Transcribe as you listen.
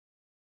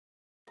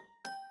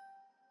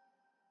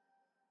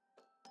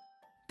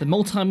The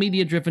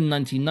multimedia-driven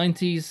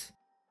 1990s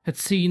had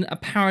seen a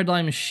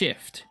paradigm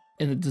shift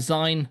in the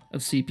design of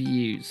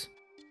CPUs.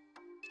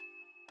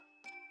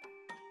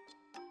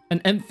 An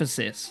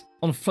emphasis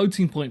on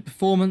floating-point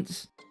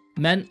performance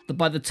meant that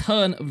by the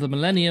turn of the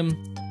millennium,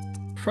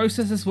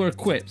 processors were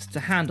equipped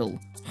to handle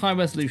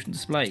high-resolution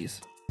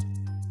displays,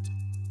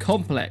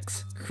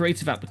 complex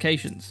creative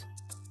applications,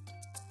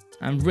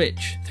 and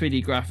rich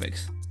 3D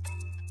graphics.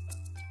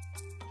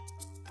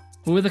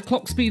 But with the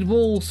clock speed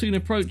wall soon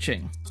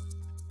approaching,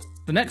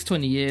 the next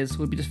 20 years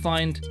would be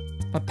defined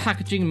by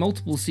packaging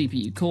multiple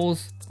CPU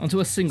cores onto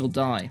a single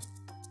die.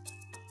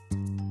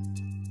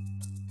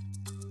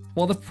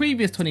 While the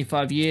previous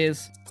 25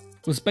 years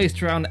was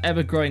based around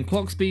ever-growing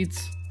clock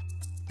speeds,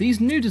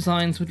 these new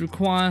designs would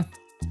require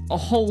a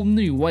whole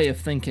new way of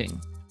thinking.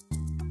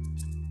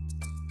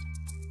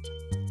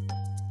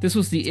 This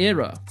was the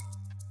era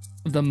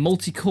of the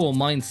multi-core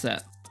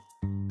mindset.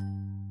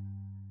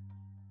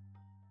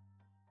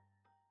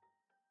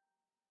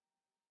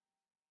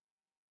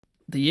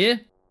 The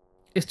year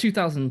is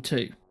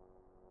 2002,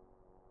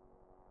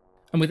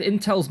 and with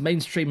Intel's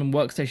mainstream and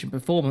workstation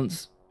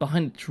performance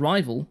behind its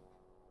rival,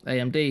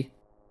 AMD,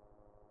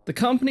 the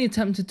company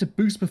attempted to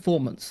boost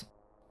performance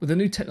with a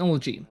new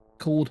technology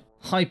called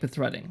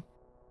hyperthreading.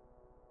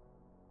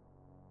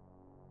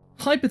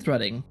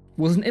 Hyperthreading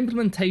was an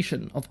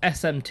implementation of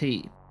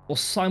SMT, or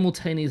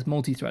simultaneous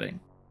multithreading,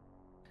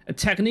 a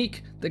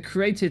technique that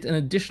created an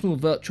additional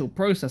virtual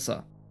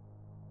processor,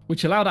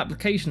 which allowed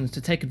applications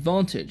to take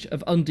advantage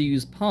of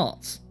underused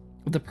parts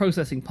of the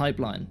processing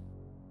pipeline.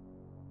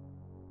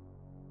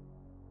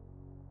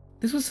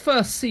 This was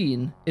first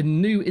seen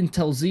in new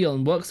Intel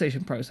Xeon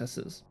workstation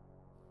processors,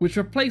 which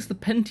replaced the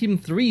Pentium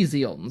III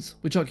Xeons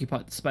which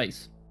occupied the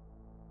space.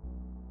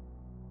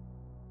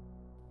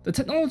 The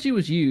technology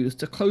was used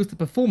to close the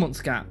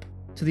performance gap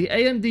to the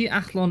AMD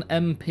Athlon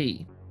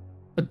MP,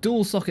 a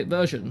dual-socket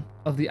version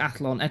of the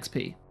Athlon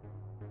XP.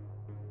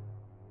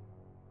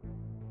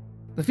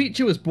 The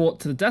feature was brought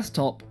to the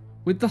desktop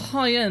with the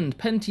high-end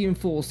Pentium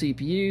IV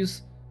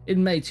CPUs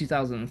in May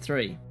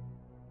 2003.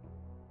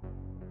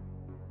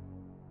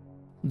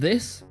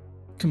 This,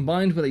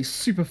 combined with a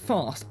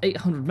super-fast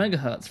 800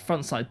 MHz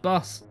front-side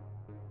bus,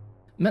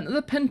 meant that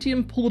the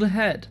Pentium pulled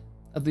ahead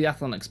of the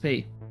Athlon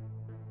XP.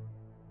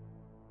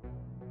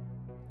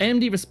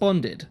 AMD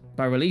responded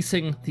by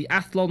releasing the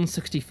Athlon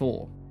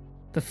 64,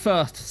 the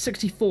first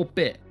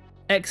 64-bit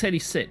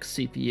x86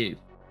 CPU.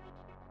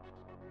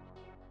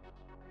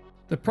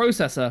 The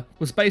processor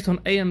was based on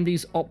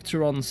AMD's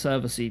Opteron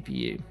server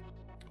CPU,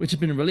 which had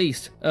been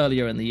released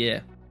earlier in the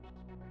year.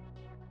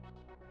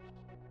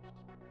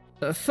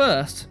 At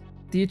first,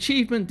 the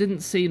achievement didn't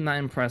seem that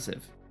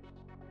impressive.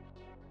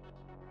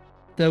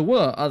 There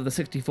were other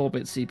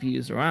 64-bit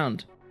CPUs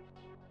around.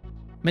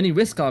 Many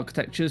RISC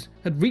architectures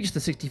had reached the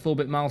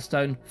 64-bit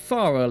milestone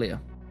far earlier.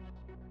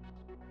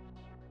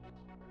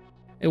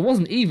 It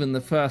wasn't even the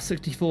first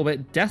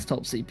 64-bit desktop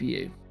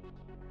CPU.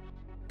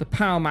 The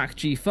PowerMac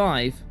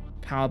G5,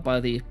 powered by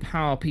the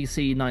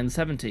PowerPC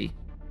 970,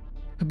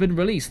 had been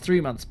released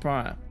 3 months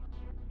prior.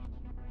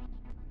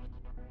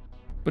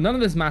 But none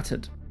of this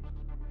mattered,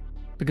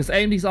 because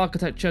AMD's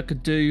architecture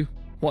could do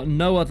what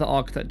no other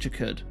architecture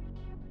could: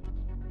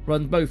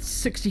 run both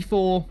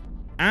 64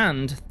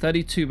 and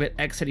 32-bit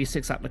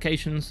x86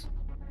 applications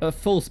at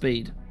full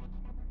speed.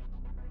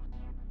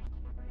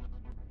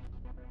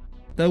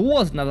 There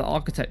was another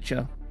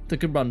architecture that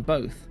could run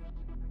both: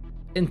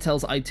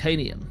 Intel's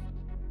Itanium,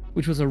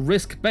 which was a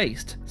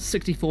RISC-based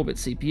 64-bit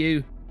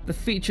CPU that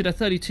featured a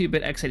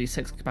 32-bit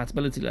x86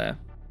 compatibility layer.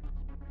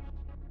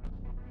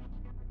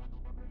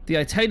 The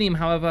Itanium,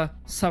 however,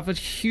 suffered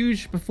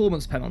huge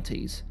performance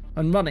penalties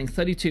when running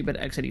 32-bit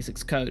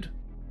x86 code.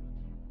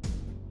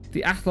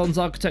 The Athlon's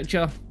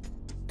architecture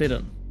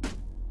didn't.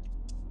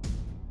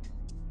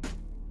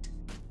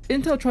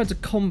 Intel tried to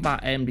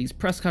combat AMD's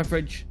press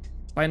coverage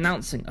by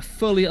announcing a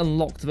fully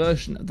unlocked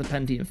version of the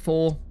Pentium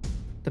IV,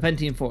 the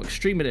Pentium IV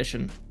Extreme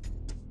Edition.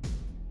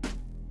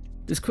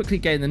 This quickly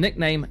gained the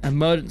nickname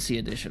Emergency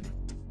Edition,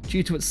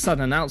 due to its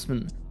sudden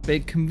announcement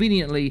being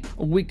conveniently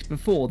a week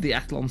before the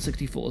Athlon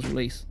 64's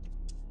release.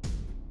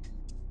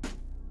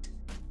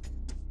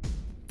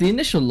 The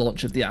initial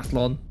launch of the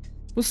Athlon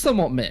was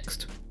somewhat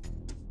mixed.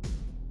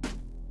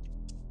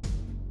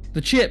 The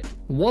chip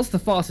was the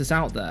fastest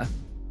out there,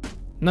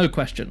 no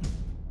question,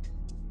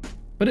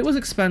 but it was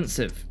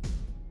expensive,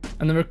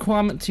 and the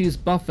requirement to use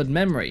buffered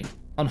memory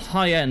on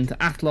high-end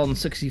Athlon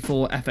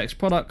 64 FX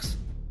products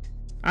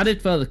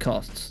added further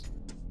costs.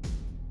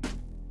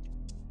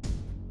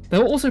 There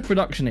were also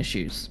production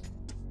issues.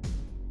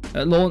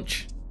 At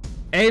launch,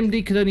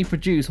 AMD could only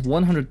produce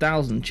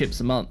 100,000 chips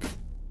a month.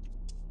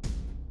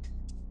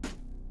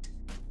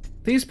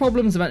 These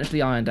problems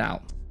eventually ironed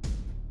out,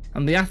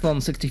 and the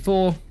Athlon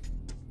 64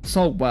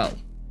 sold well.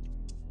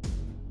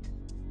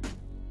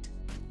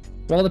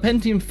 While the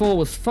Pentium IV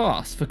was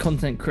fast for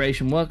content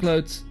creation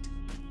workloads,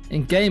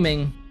 in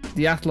gaming,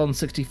 the Athlon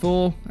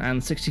 64 and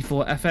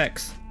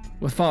 64FX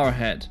were far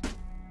ahead.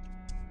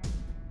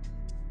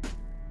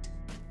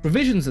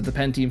 Revisions of the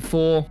Pentium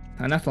 4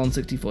 and Athlon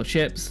 64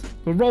 chips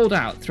were rolled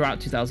out throughout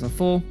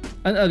 2004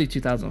 and early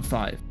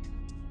 2005.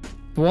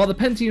 But while the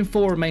Pentium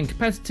 4 remained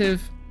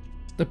competitive,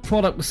 the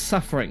product was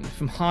suffering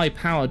from high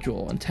power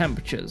draw and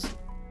temperatures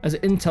as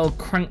Intel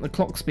cranked the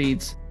clock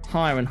speeds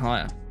higher and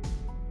higher.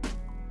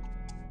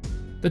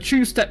 The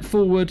true step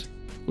forward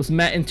was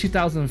met in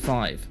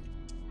 2005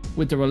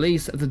 with the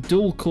release of the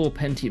dual-core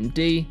Pentium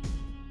D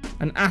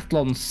and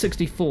Athlon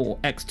 64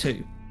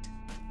 X2.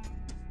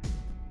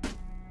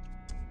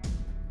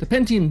 The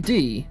Pentium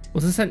D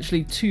was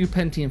essentially two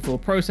Pentium 4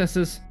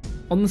 processors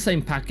on the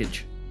same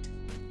package,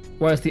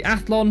 whereas the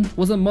Athlon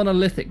was a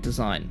monolithic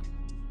design,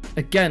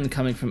 again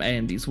coming from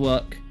AMD's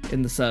work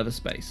in the server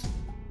space.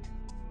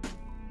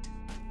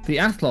 The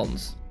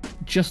Athlons,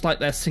 just like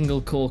their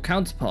single-core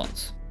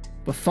counterparts,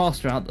 were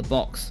faster out the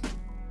box,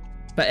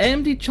 but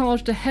AMD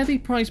charged a heavy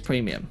price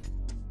premium,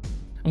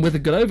 and with a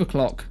good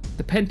overclock,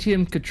 the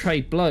Pentium could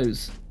trade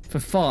blows for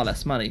far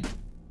less money.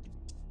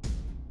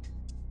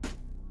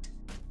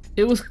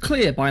 It was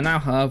clear by now,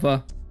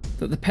 however,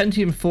 that the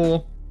Pentium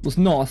 4 was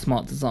not a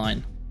smart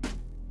design.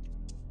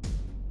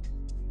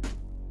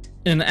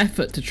 In an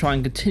effort to try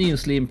and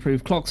continuously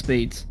improve clock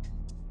speeds,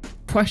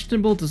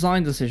 questionable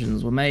design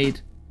decisions were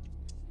made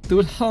that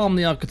would harm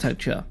the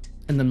architecture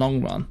in the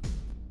long run.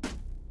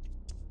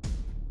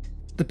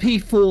 The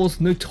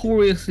P4's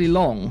notoriously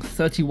long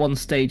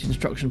 31-stage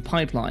instruction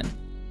pipeline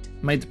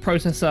made the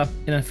processor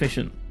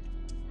inefficient,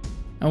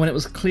 and when it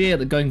was clear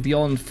that going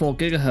beyond 4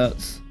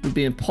 GHz would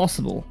be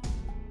impossible,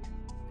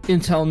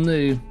 Intel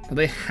knew that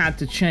they had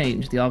to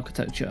change the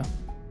architecture.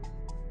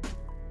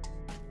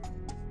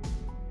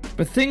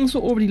 But things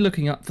were already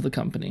looking up for the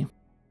company.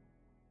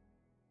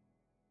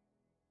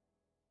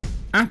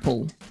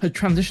 Apple had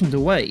transitioned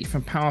away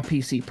from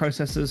PowerPC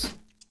processors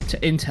to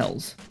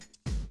Intel's,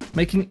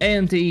 making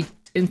AMD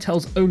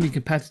Intel's only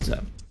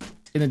competitor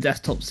in the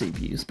desktop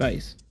CPU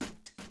space.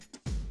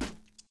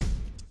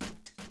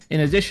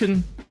 In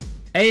addition,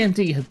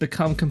 AMD had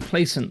become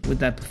complacent with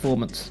their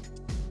performance,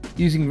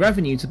 using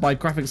revenue to buy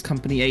graphics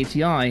company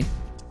ATI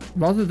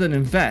rather than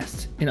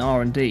invest in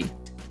R&D.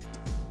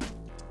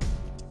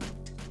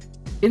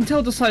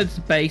 Intel decided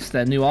to base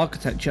their new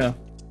architecture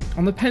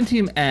on the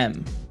Pentium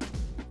M,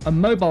 a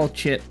mobile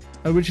chip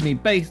originally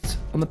based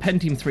on the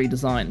Pentium 3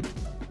 design.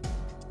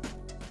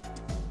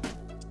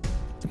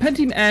 The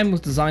Pentium M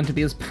was designed to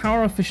be as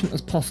power efficient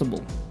as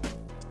possible,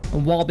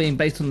 and while being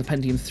based on the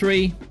Pentium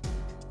 3,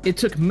 it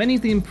took many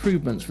of the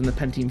improvements from the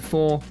Pentium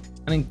 4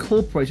 and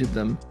incorporated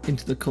them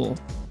into the core.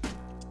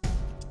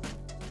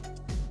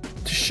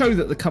 To show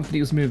that the company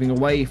was moving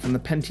away from the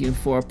Pentium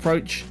 4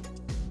 approach,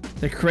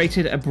 they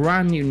created a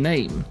brand new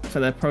name for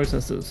their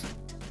processors: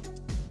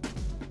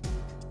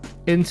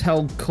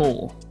 Intel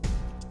Core.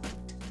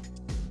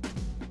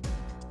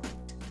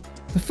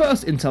 The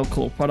first Intel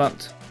Core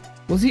product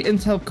was the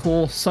Intel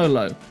Core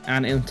Solo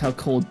and Intel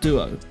Core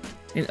Duo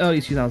in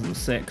early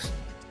 2006.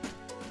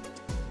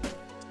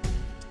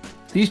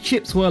 These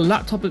chips were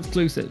laptop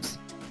exclusives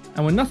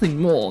and were nothing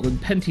more than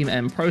Pentium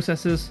M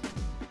processors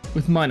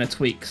with minor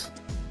tweaks.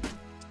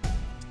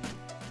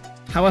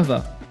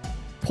 However,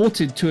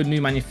 ported to a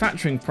new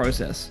manufacturing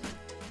process,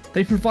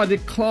 they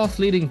provided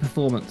class-leading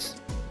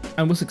performance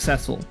and were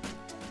successful.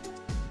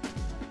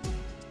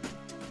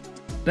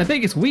 Their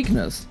biggest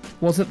weakness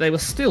was that they were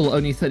still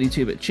only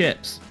 32-bit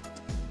chips,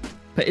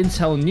 but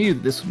Intel knew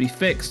that this would be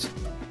fixed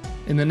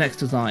in the next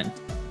design.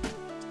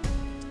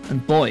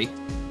 And boy,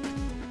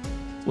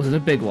 was it a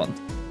big one.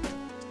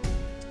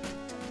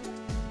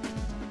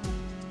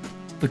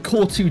 The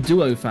Core 2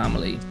 Duo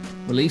family,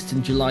 released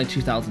in July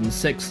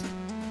 2006,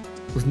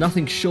 was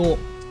nothing short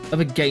of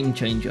a game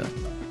changer.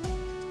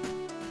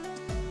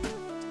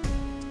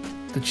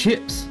 The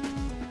chips,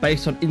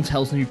 based on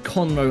Intel's new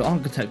Conroe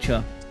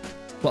architecture,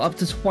 were up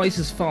to twice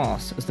as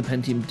fast as the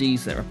Pentium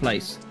Ds they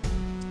replaced,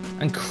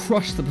 and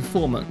crushed the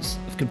performance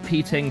of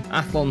competing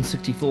Athlon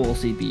 64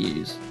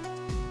 CPUs.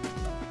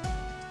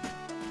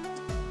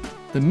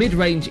 The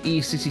mid-range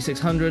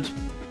E6600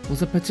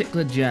 was a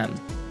particular gem.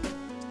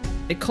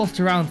 It cost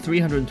around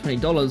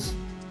 $320,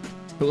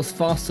 but was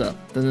faster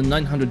than the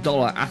 $900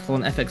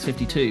 Athlon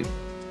FX52,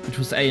 which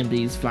was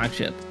AMD's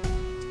flagship.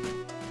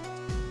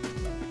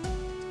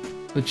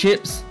 The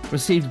chips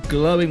received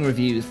glowing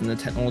reviews in the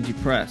technology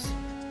press,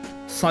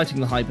 citing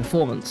the high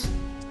performance,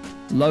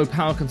 low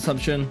power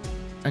consumption,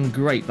 and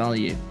great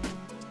value.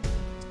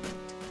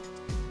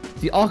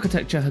 The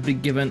architecture had been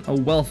given a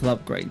wealth of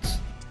upgrades,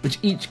 which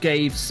each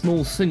gave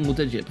small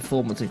single-digit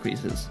performance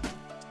increases.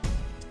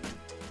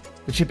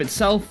 The chip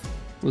itself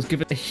was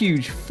given a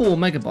huge 4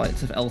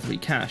 MB of L3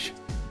 cache,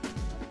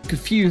 could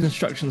fuse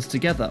instructions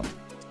together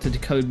to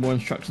decode more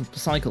instructions per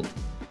cycle,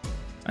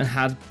 and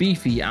had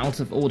beefy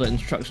out-of-order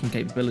instruction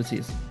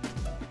capabilities.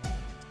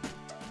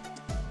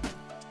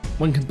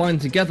 When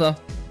combined together,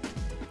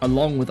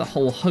 along with a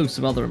whole host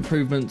of other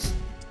improvements,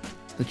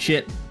 the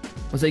chip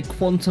was a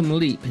quantum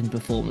leap in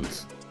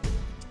performance.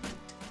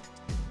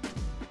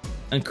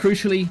 And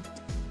crucially,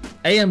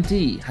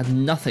 AMD had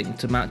nothing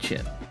to match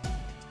it.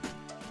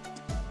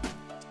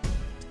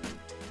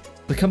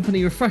 The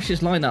company refreshed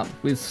its lineup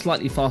with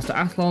slightly faster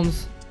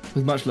Athlons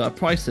with much lower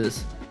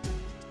prices,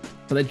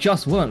 but they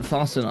just weren't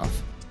fast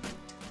enough.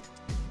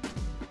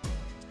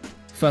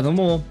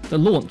 Furthermore, the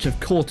launch of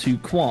Core 2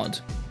 Quad,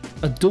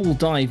 a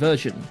dual-die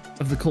version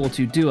of the Core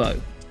 2 Duo,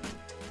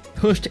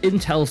 pushed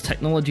Intel's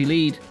technology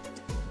lead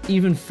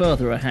even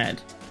further ahead.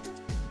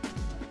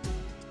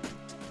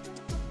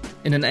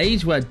 In an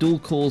age where dual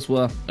cores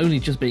were only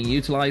just being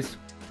utilised,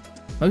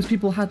 most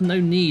people had no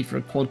need for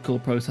a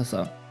quad-core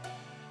processor.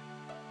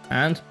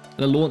 And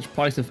at a launch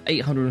price of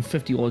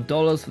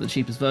 $850 for the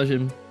cheapest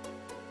version,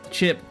 the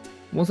chip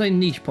was a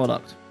niche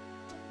product.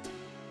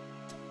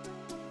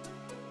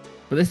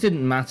 But this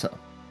didn't matter,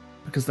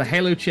 because the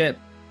Halo chip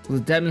was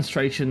a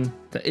demonstration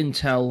that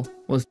Intel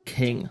was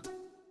king.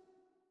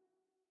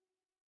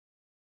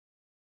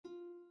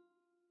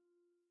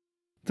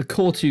 The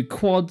Core 2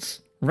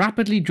 Quads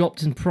rapidly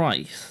dropped in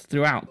price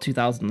throughout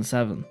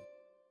 2007.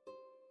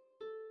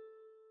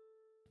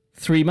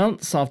 3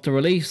 months after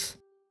release,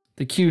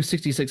 the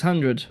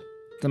Q6600,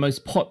 the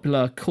most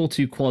popular Core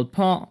 2 Quad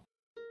part,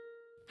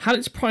 had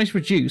its price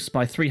reduced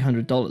by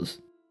 $300.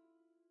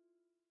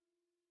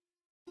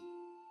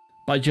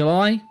 By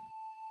July,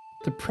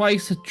 the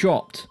price had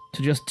dropped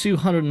to just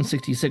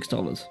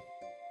 $266.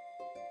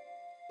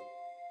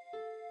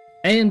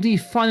 AMD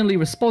finally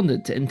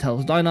responded to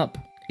Intel's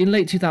lineup in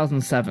late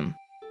 2007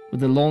 with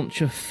the launch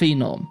of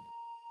Phenom,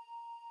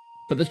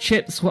 but the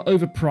chips were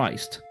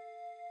overpriced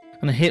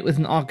and hit with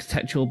an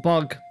architectural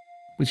bug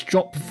which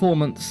dropped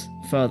performance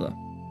further.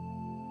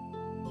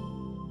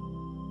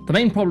 The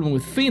main problem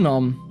with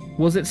Phenom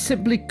was it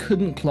simply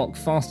couldn't clock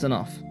fast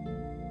enough.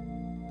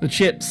 The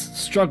chips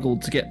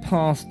struggled to get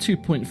past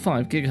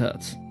 2.5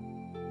 GHz.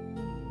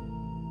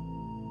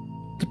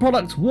 The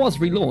product was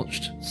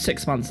relaunched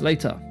 6 months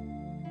later,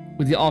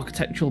 with the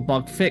architectural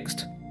bug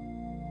fixed,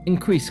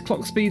 increased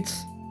clock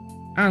speeds,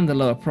 and a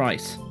lower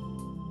price.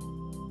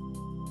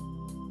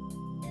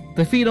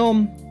 The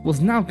Phenom was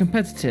now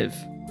competitive,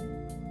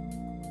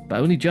 but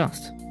only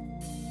just.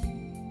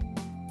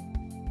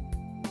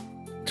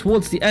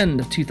 Towards the end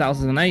of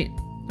 2008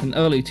 and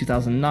early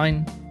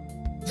 2009,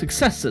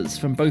 successors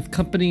from both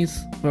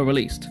companies were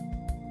released.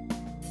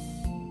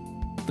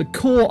 The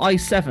Core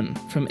i7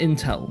 from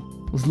Intel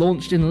was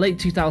launched in late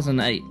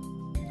 2008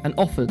 and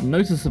offered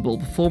noticeable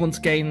performance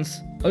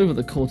gains over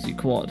the Core 2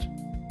 Quad.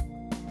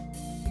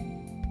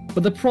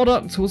 But the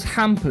product was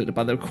hampered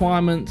by the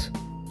requirement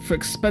for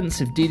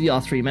expensive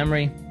DDR3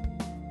 memory,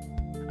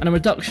 and a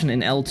reduction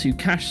in L2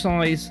 cache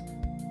size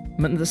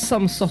meant that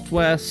some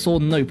software saw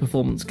no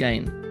performance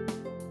gain.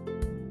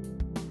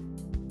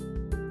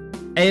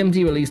 AMD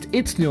released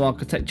its new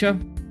architecture,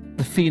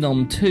 the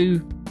Phenom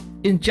 2,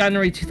 in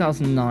January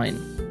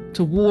 2009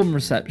 to warm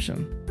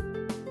reception.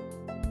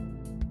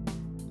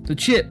 The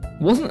chip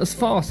wasn't as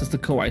fast as the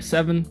Core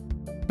i7,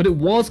 but it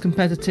was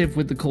competitive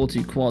with the Core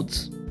 2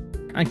 Quads,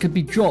 and could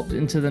be dropped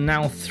into the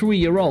now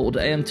 3-year-old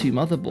AM2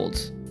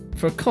 motherboards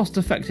for a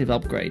cost-effective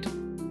upgrade.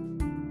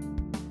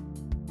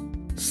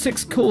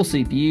 6 core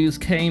CPUs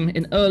came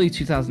in early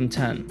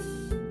 2010,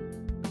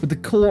 with the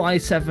Core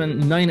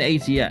i7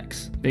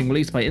 980X being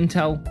released by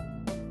Intel,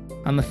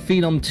 and the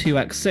Phenom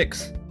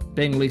 2X6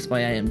 being released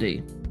by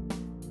AMD.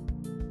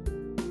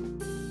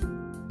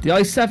 The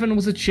i7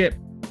 was a chip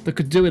that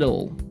could do it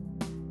all.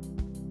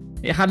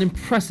 It had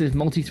impressive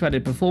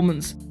multi-threaded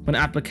performance when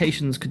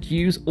applications could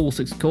use all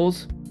 6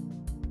 cores,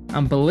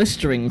 and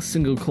blistering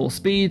single-core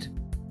speed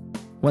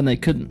when they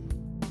couldn't.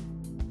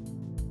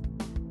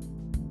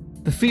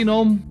 The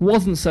Phenom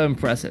wasn't so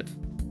impressive,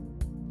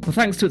 but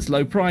thanks to its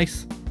low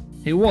price,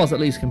 it was at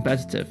least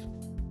competitive.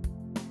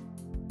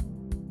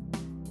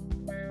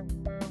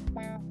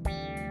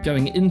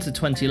 Going into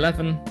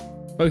 2011,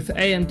 both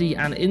AMD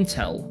and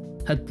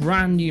Intel had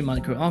brand new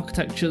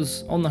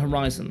microarchitectures on the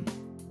horizon,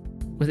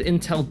 with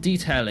Intel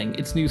detailing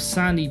its new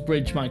Sandy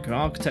Bridge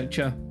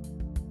microarchitecture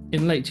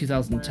in late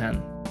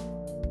 2010.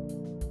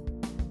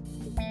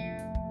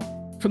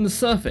 From the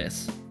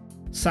surface,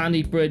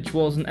 Sandy Bridge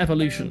was an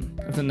evolution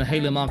of the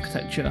Nehalem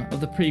architecture of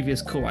the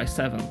previous Core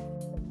i7.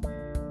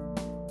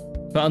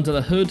 But under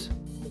the hood,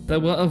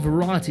 there were a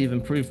variety of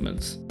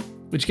improvements,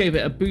 which gave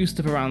it a boost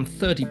of around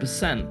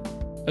 30%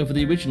 over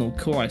the original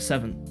Core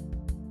i7.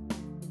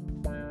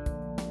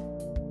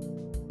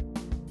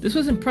 This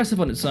was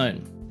impressive on its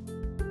own,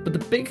 but the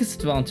biggest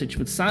advantage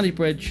with Sandy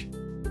Bridge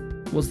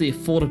was the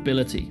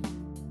affordability.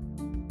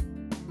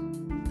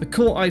 The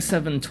Core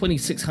i7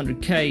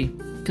 2600K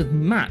could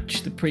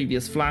match the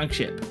previous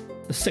flagship,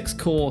 the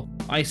 6-core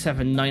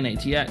i7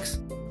 980X,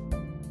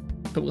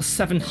 but was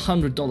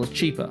 $700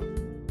 cheaper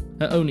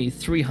at only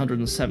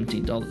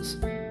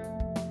 $317.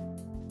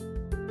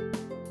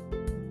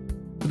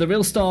 But the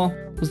real star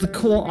was the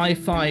Core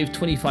i5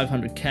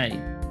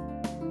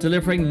 2500K,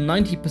 delivering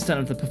 90%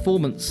 of the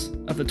performance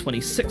of the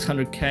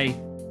 2600K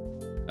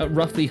at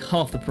roughly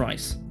half the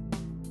price.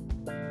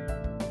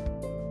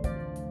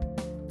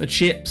 The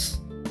chips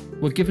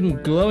were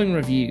given glowing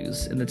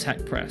reviews in the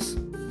tech press.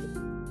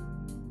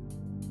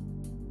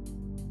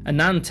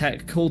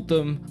 AnandTech called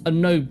them a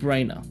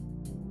no-brainer,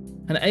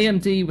 and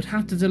AMD would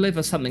have to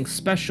deliver something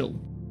special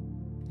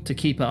to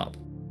keep up.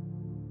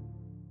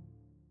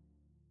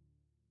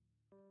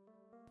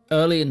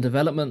 Early in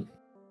development,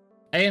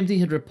 AMD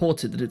had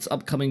reported that its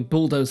upcoming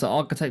Bulldozer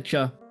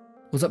architecture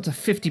was up to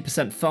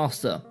 50%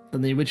 faster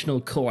than the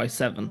original Core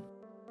i7,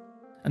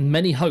 and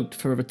many hoped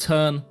for a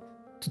return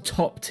to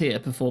top-tier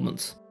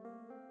performance.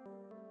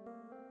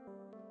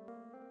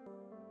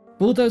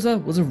 Bulldozer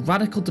was a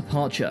radical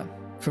departure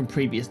from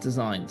previous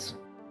designs.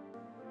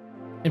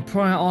 In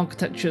prior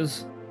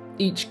architectures,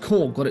 each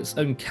core got its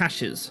own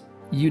caches,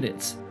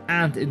 units,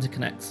 and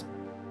interconnects,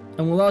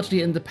 and were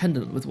largely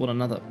independent with one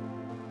another.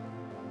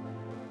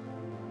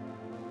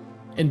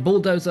 In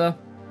Bulldozer,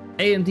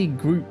 AMD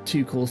grouped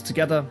two cores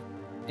together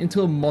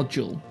into a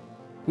module,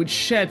 which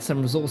shared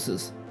some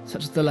resources,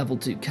 such as the level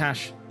 2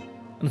 cache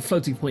and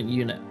floating point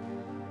unit.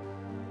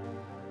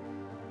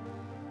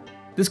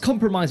 This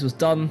compromise was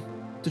done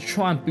to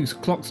try and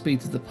boost clock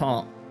speeds of the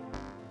part,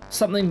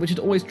 something which had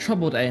always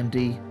troubled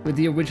AMD with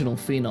the original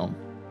Phenom.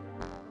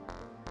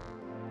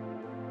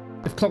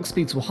 If clock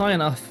speeds were high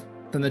enough,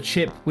 then the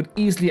chip would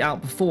easily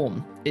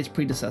outperform its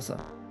predecessor.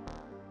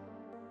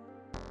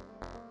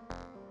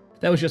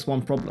 There was just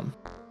one problem.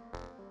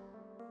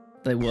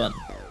 They weren't.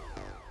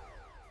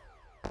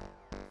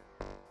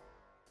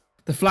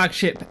 The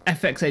flagship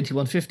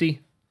FX8150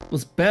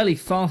 was barely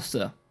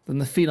faster than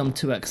the Phenom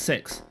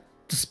 2X6,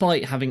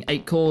 despite having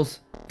 8 cores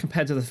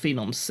compared to the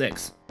Phenom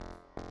 6.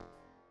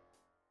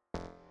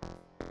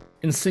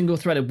 In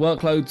single-threaded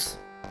workloads,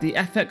 the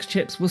FX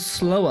chips were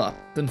slower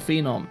than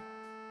Phenom,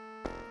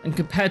 and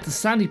compared to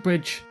Sandy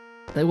Bridge,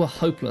 they were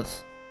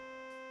hopeless.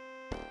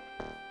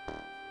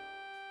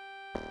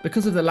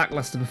 Because of the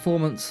lackluster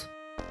performance,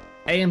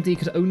 AMD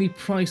could only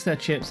price their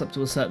chips up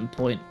to a certain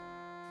point,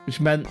 which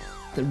meant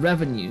that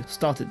revenue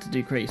started to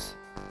decrease.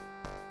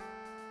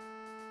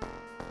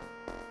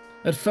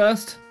 At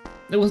first,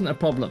 it wasn't a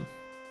problem,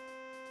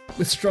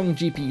 with strong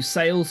GPU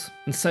sales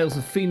and sales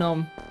of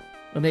Phenom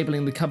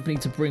enabling the company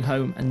to bring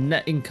home a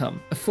net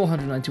income of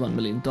 $491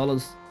 million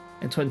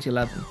in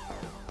 2011.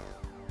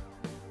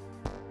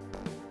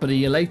 But a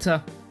year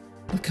later,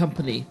 the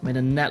company made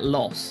a net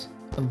loss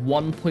of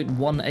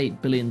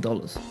 $1.18 billion.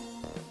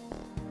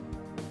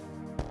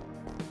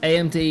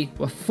 AMD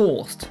were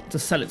forced to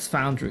sell its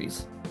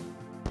foundries,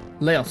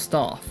 lay off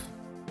staff,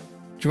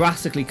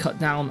 drastically cut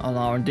down on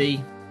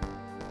R&D,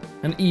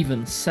 and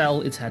even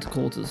sell its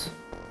headquarters.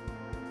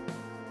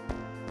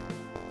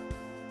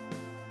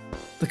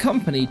 The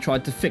company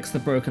tried to fix the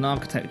broken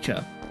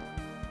architecture,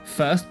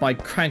 first by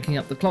cranking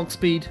up the clock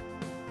speed,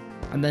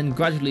 and then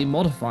gradually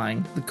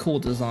modifying the core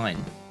design.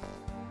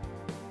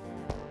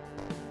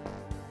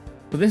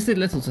 But this did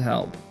little to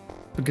help,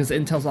 because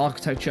Intel's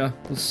architecture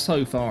was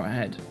so far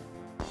ahead.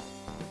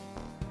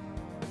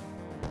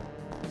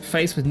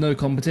 Faced with no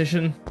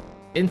competition,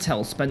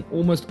 Intel spent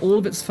almost all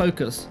of its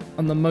focus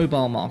on the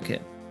mobile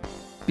market,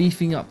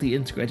 beefing up the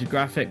integrated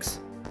graphics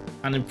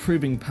and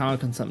improving power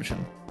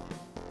consumption.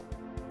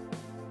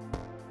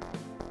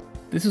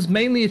 This was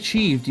mainly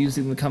achieved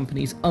using the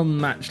company's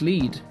unmatched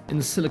lead in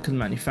silicon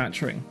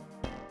manufacturing.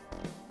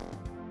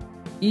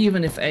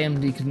 Even if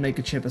AMD could make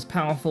a chip as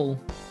powerful,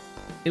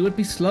 it would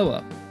be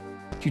slower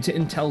due to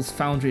Intel's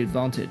foundry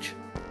advantage.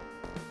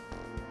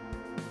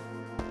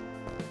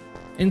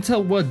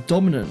 Intel were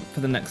dominant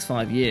for the next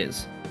 5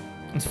 years,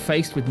 and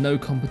faced with no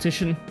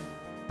competition,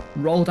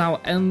 rolled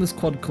out endless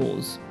quad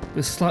cores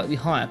with slightly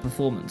higher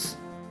performance.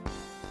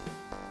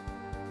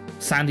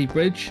 Sandy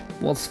Bridge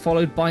was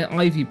followed by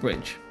Ivy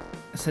Bridge,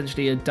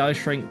 essentially a die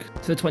shrink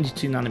to the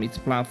 22nm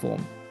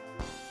platform.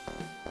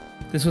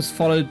 This was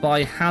followed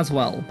by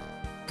Haswell,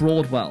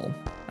 Broadwell,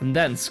 and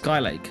then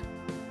Skylake,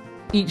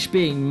 each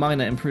being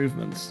minor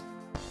improvements.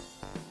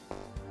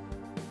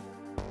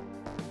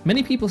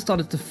 Many people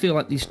started to feel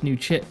like these new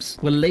chips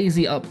were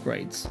lazy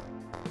upgrades,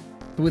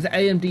 but with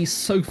AMD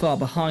so far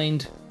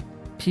behind,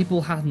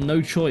 people had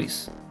no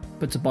choice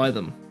but to buy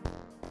them.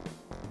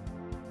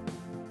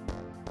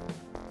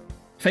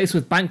 Faced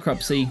with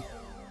bankruptcy,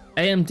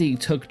 AMD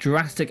took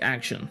drastic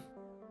action.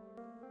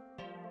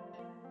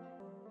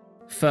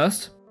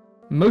 First,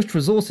 most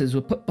resources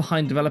were put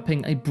behind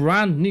developing a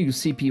brand new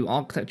CPU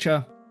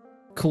architecture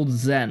called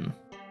Zen.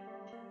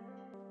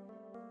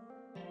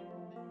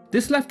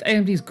 This left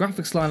AMD's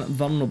graphics line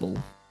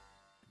vulnerable,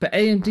 but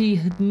AMD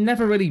had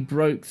never really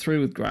broke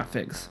through with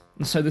graphics,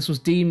 and so this was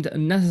deemed a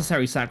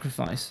necessary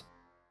sacrifice.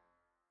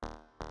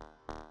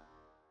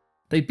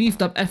 They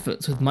beefed up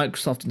efforts with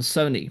Microsoft and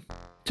Sony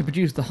to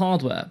produce the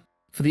hardware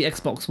for the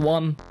Xbox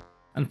One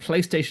and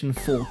PlayStation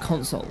 4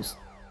 consoles,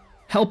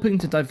 helping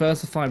to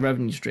diversify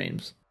revenue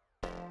streams.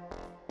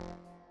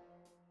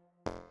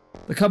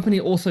 The company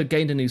also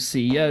gained a new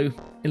CEO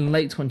in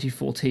late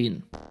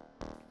 2014,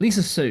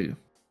 Lisa Su,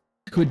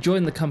 who had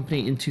joined the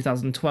company in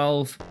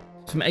 2012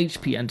 from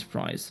HP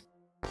Enterprise.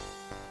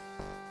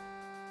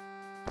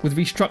 With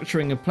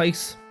restructuring in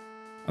place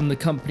and the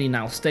company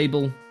now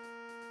stable,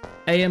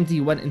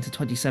 AMD went into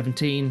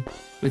 2017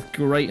 with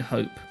great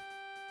hope.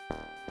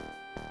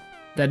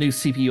 Their new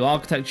CPU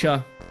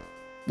architecture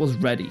was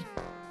ready.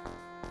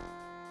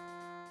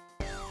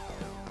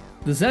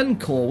 The Zen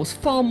core was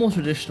far more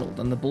traditional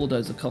than the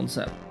Bulldozer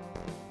concept,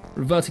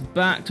 reverting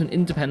back to an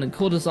independent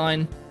core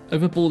design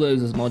over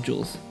Bulldozer's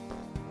modules.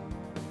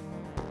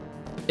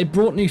 It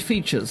brought new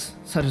features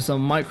such as a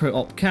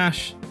micro-op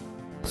cache,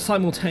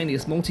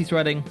 simultaneous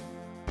multi-threading,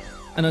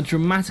 and a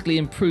dramatically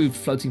improved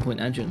floating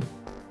point engine.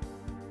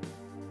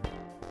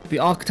 The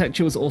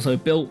architecture was also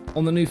built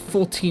on the new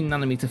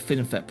 14nm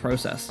FinFET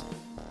process,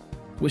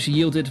 which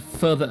yielded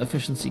further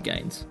efficiency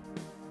gains.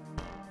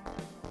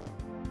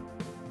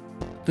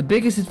 The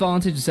biggest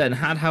advantage Zen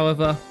had,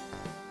 however,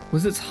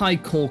 was its high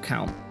core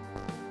count,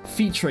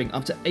 featuring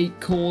up to 8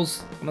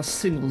 cores on a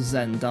single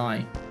Zen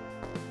die.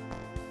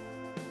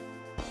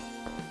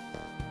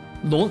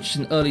 Launched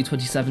in early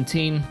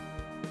 2017,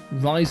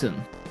 Ryzen,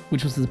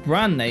 which was the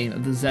brand name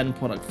of the Zen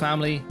product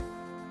family,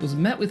 was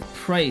met with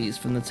praise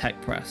from the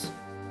tech press.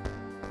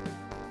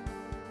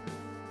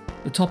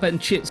 The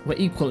top-end chips were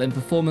equal in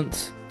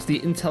performance to the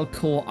Intel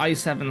Core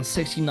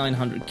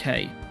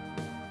i7-6900K,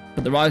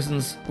 but the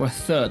Ryzens were a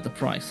third the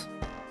price.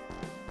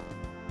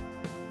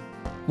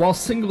 While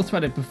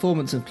single-threaded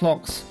performance and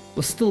clocks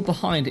were still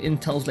behind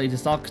Intel's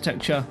latest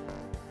architecture,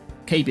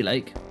 Kaby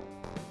Lake,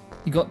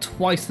 you got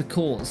twice the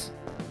cores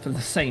for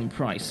the same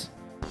price.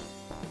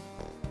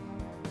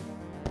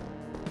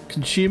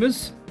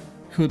 Consumers,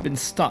 who had been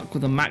stuck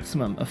with a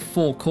maximum of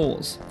 4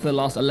 cores for the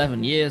last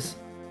 11 years,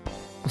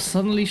 were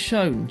suddenly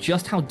shown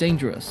just how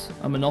dangerous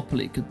a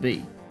monopoly could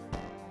be.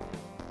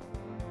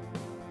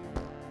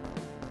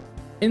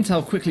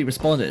 Intel quickly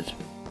responded,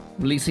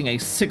 releasing a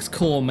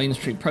 6-core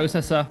mainstream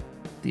processor,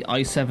 the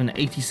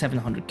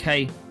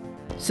i7-8700K,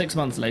 6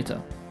 months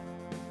later.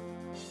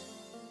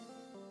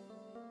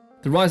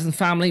 The Ryzen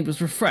family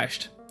was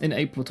refreshed in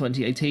April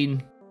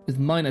 2018 with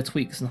minor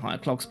tweaks and higher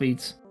clock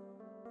speeds,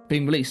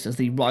 being released as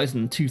the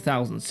Ryzen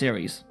 2000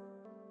 series.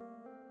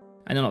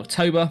 And in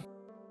October,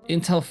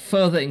 Intel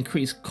further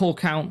increased core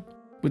count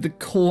with the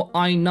Core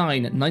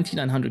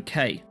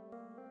i9-9900K,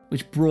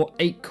 which brought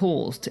 8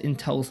 cores to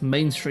Intel's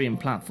mainstream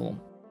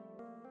platform.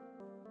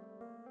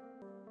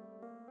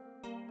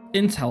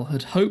 Intel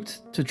had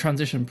hoped to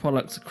transition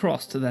products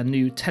across to their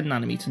new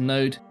 10nm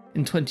node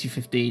in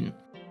 2015,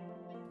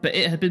 but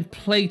it had been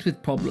plagued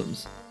with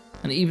problems,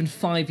 and even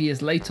 5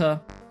 years later,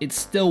 it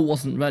still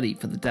wasn't ready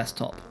for the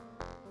desktop.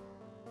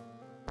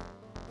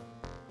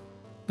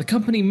 The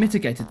company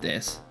mitigated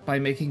this by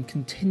making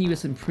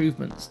continuous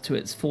improvements to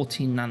its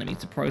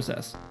 14nm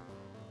process,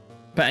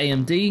 but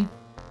AMD,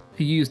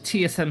 who used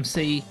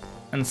TSMC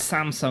and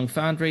Samsung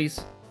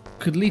foundries,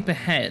 could leap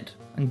ahead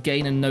and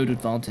gain a node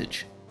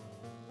advantage.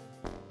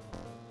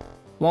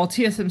 While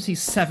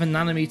TSMC's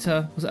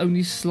 7nm was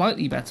only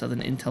slightly better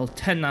than Intel's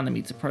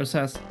 10nm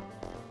process,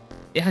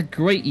 it had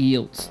great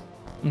yields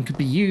and could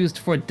be used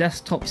for a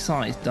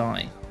desktop-sized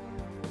die.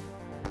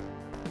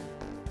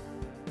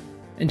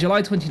 In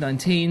July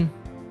 2019,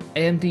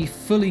 AMD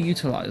fully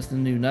utilised the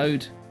new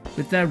node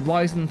with their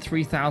Ryzen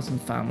 3000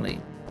 family,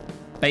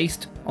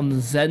 based on the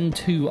Zen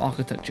 2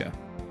 architecture.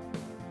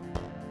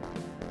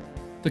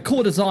 The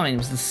core design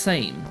was the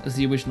same as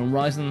the original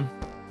Ryzen,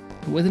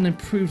 but with an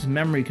improved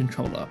memory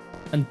controller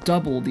and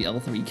double the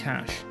L3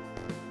 cache,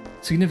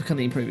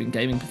 significantly improving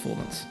gaming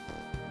performance.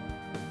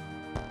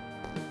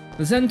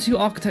 The Zen 2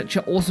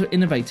 architecture also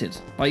innovated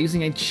by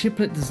using a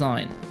chiplet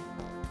design,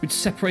 which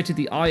separated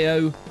the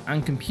I/O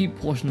and compute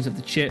portions of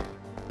the chip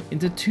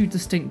into 2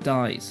 distinct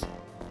dies.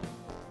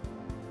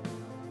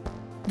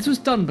 This was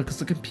done because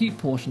the compute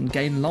portion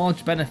gained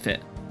large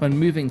benefit when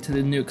moving to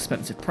the new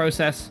expensive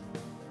process,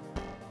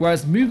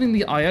 whereas moving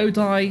the I/O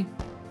die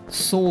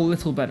saw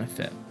little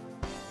benefit.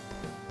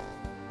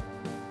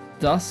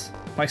 Thus,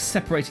 by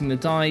separating the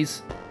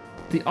dies,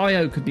 the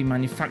I/O could be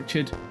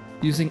manufactured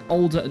using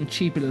older and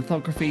cheaper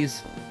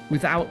lithographies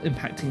without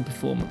impacting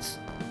performance.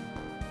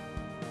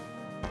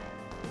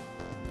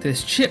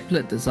 This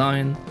chiplet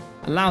design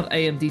allowed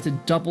AMD to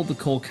double the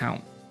core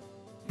count,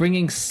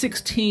 bringing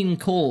 16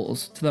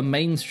 cores to the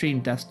mainstream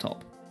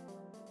desktop.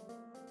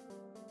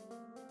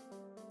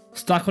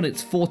 Stuck on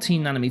its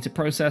 14nm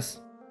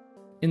process,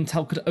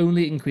 Intel could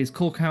only increase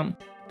core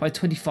count by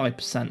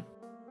 25%,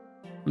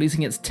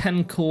 releasing its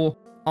 10-core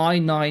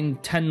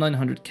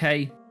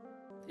i9-10900K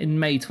in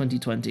May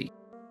 2020.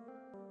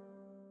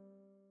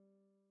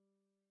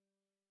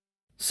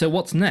 So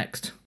what's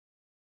next?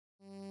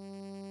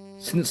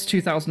 Since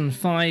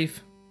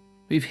 2005,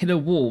 we've hit a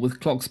wall with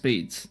clock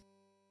speeds,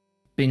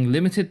 being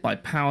limited by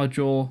power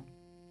draw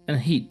and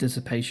heat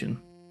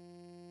dissipation.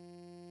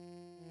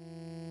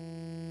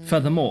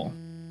 Furthermore,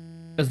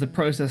 as the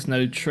process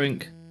nodes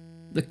shrink,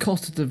 the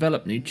cost to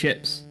develop new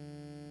chips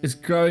is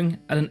growing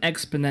at an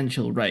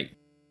exponential rate.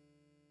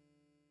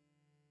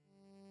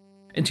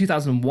 In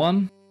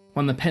 2001,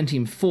 when the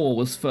Pentium 4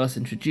 was first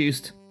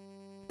introduced,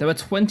 there were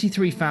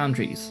 23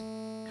 foundries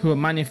who were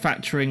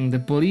manufacturing the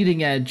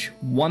bleeding-edge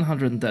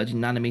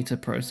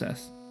 130nm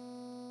process.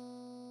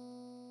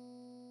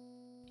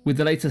 With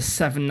the latest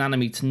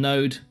 7nm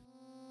node,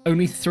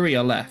 only 3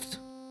 are left: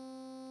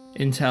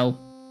 Intel,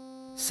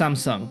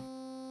 Samsung,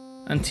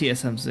 and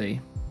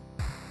TSMC.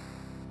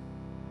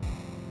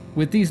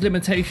 With these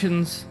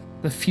limitations,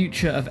 the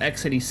future of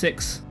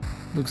x86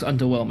 looks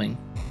underwhelming.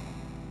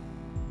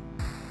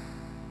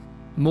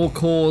 More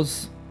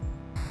cores,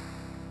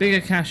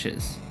 bigger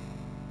caches,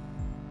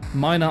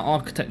 minor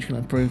architectural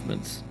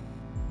improvements,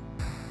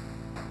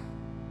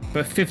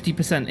 but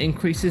 50%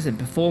 increases in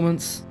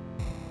performance,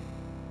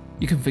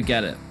 you can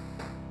forget it.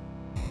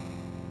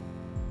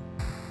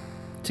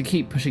 To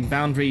keep pushing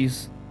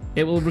boundaries,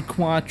 it will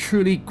require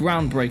truly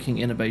groundbreaking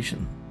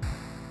innovation.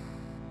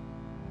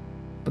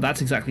 But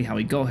that's exactly how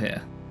we got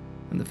here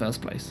in the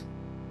first place.